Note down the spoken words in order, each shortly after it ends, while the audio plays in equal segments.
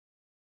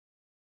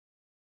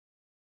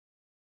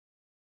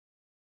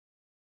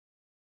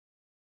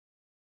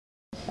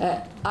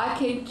I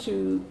came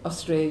to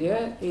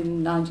Australia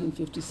in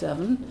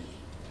 1957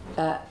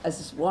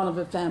 as one of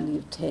a family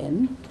of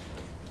 10.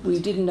 We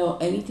didn't know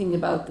anything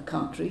about the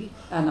country,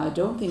 and I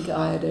don't think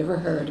I had ever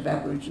heard of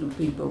Aboriginal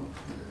people.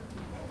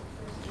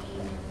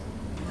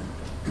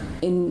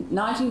 In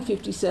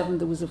 1957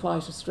 there was a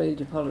White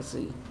Australia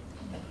policy.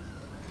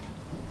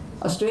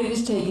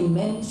 Australia's taken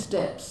many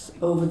steps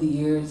over the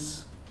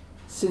years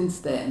since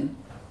then,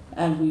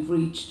 and we've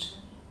reached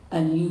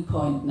a new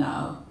point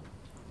now.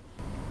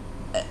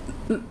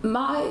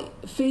 My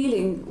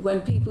feeling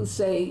when people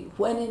say,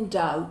 when in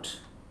doubt,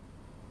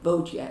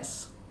 vote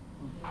yes.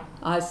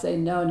 I say,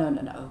 no, no,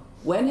 no, no.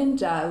 When in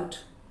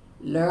doubt,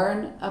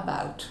 learn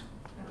about.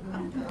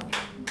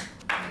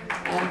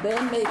 And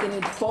then make an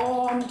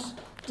informed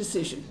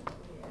decision.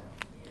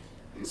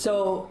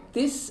 So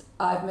this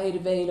I've made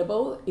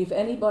available. If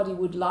anybody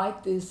would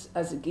like this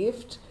as a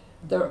gift,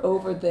 they're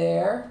over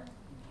there,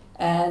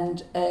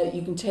 and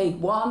you can take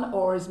one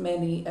or as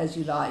many as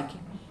you like.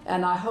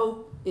 And I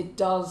hope it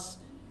does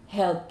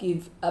help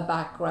give a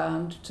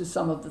background to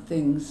some of the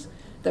things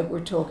that we're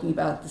talking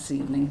about this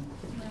evening.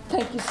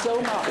 Thank you so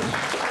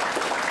much.